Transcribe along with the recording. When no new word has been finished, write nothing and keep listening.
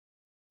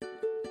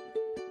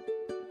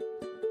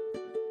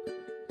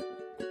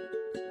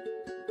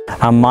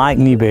I'm Mike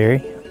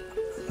Newberry.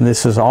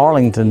 This is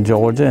Arlington,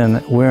 Georgia,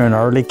 and we're in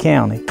Early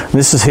County.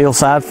 This is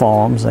Hillside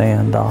Farms,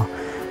 and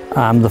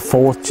I'm the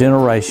fourth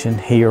generation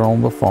here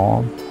on the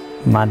farm.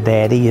 My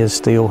daddy is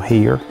still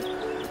here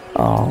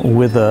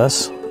with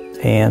us,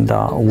 and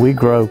we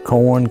grow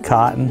corn,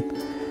 cotton,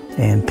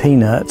 and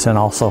peanuts, and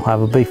also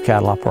have a beef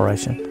cattle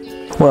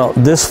operation. Well,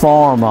 this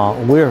farm,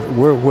 we're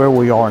where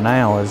we are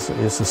now is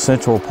a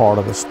central part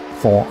of the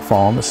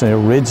farm. It's an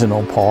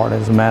original part.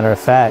 As a matter of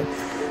fact,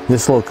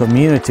 this little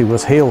community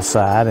was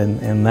Hillside,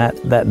 and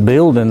that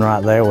building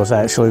right there was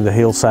actually the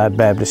Hillside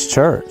Baptist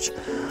Church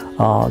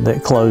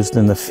that closed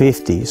in the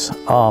 50s.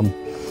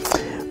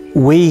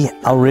 We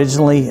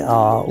originally,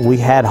 we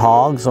had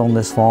hogs on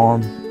this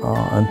farm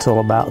until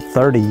about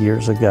 30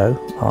 years ago,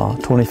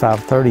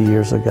 25, 30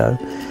 years ago.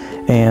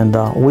 And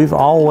we've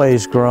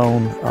always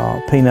grown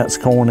peanuts,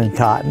 corn, and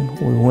cotton.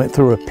 We went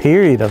through a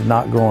period of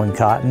not growing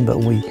cotton, but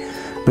we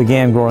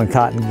began growing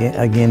cotton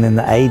again in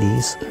the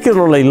 80s.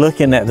 Particularly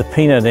looking at the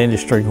peanut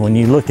industry, when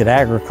you look at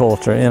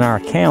agriculture in our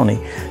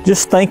county,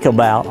 just think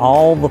about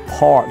all the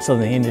parts of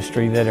the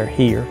industry that are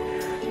here.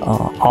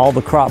 All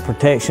the crop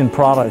protection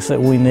products that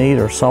we need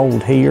are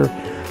sold here.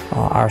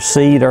 Our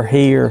seed are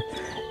here.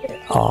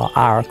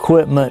 Our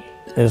equipment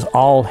is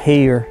all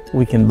here.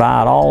 We can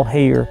buy it all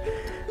here.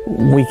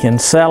 We can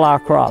sell our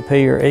crop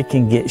here. It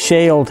can get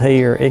shelled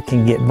here. It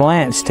can get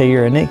blanched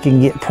here, and it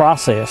can get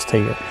processed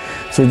here.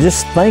 So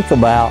just think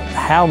about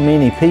how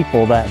many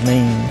people that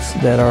means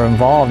that are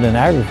involved in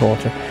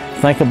agriculture.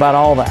 Think about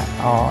all that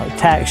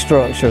tax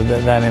structure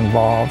that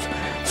involves.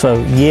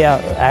 So yeah,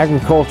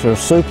 agriculture is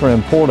super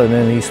important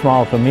in these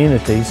small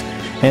communities,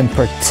 and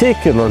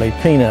particularly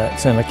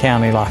peanuts in a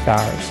county like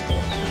ours.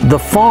 The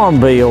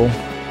Farm Bill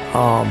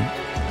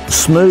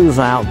smooths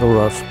out the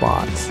rough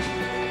spots.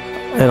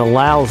 It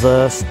allows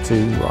us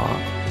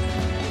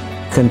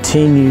to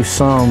continue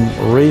some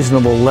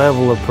reasonable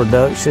level of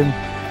production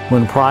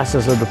when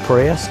prices are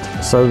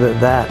depressed, so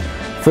that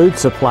food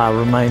supply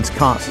remains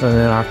constant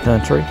in our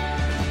country.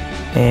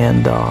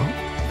 And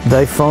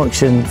they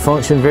function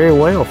very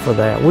well for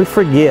that. We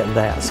forget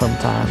that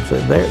sometimes.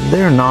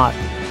 They're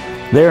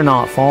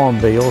not farm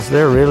bills,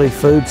 they're really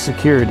food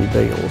security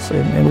bills.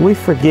 And we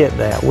forget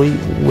that. We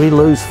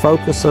lose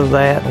focus of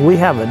that. We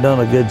haven't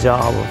done a good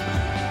job of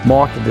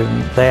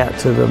marketing that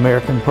to the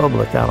American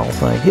public, I don't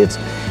think.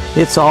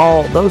 It's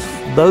all,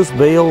 those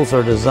bills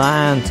are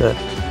designed to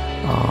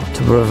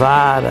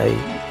provide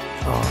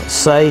a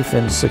safe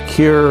and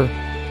secure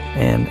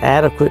and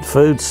adequate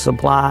food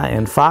supply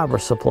and fiber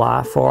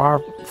supply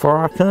for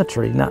our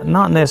country,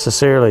 not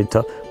necessarily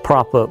to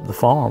prop up the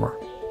farmer.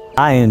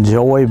 I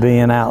enjoy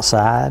being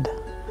outside.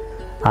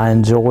 I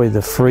enjoy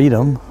the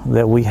freedom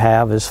that we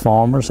have as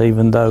farmers,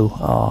 even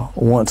though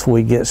once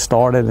we get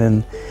started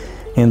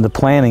in the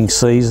planting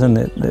season,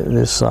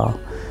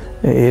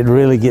 it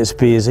really gets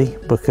busy,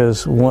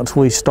 because once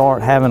we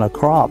start having a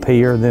crop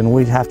here, then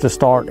we have to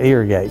start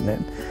irrigating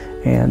it,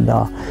 and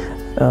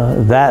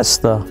that's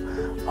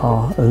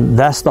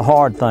the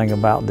hard thing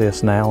about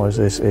this now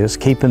is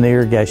keeping the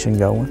irrigation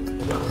going.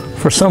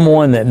 For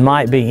someone that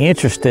might be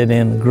interested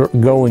in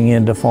going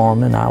into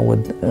farming, I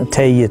would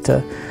tell you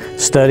to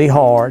study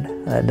hard.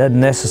 That doesn't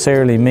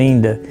necessarily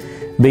mean to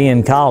be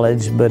in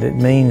college, but it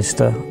means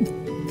to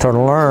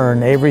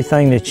learn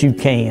everything that you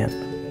can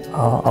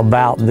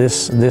about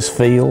this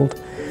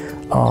field.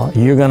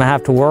 You're going to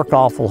have to work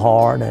awful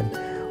hard,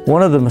 and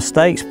one of the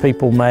mistakes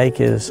people make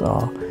is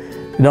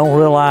don't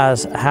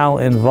realize how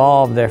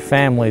involved their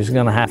family is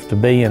going to have to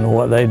be in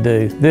what they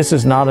do. This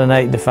is not an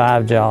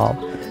 8-to-5 job.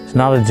 It's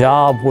not a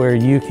job where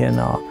you can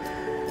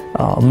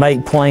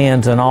make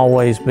plans and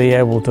always be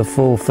able to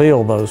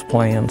fulfill those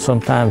plans.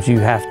 Sometimes you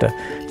have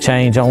to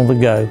change on the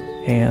go,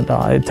 and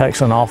it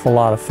takes an awful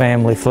lot of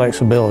family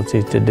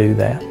flexibility to do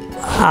that.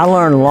 I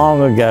learned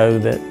long ago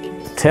that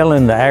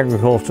telling the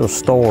agricultural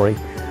story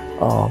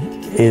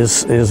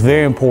is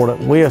very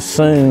important. We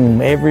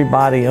assume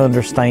everybody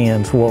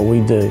understands what we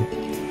do.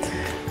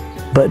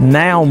 But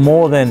now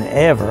more than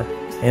ever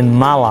in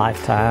my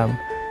lifetime,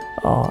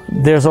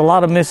 there's a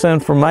lot of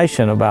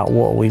misinformation about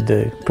what we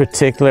do,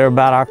 particularly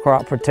about our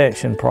crop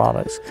protection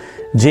products.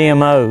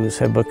 GMOs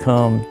have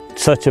become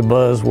such a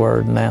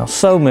buzzword now,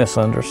 so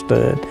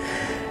misunderstood.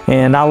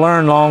 And I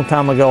learned a long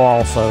time ago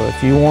also,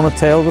 if you want to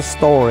tell the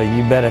story,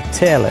 you better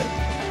tell it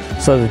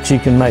so that you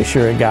can make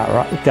sure it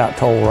got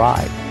told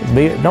right.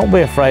 Don't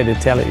be afraid to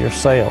tell it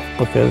yourself,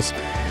 because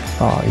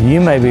you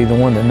may be the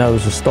one that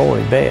knows the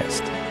story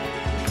best.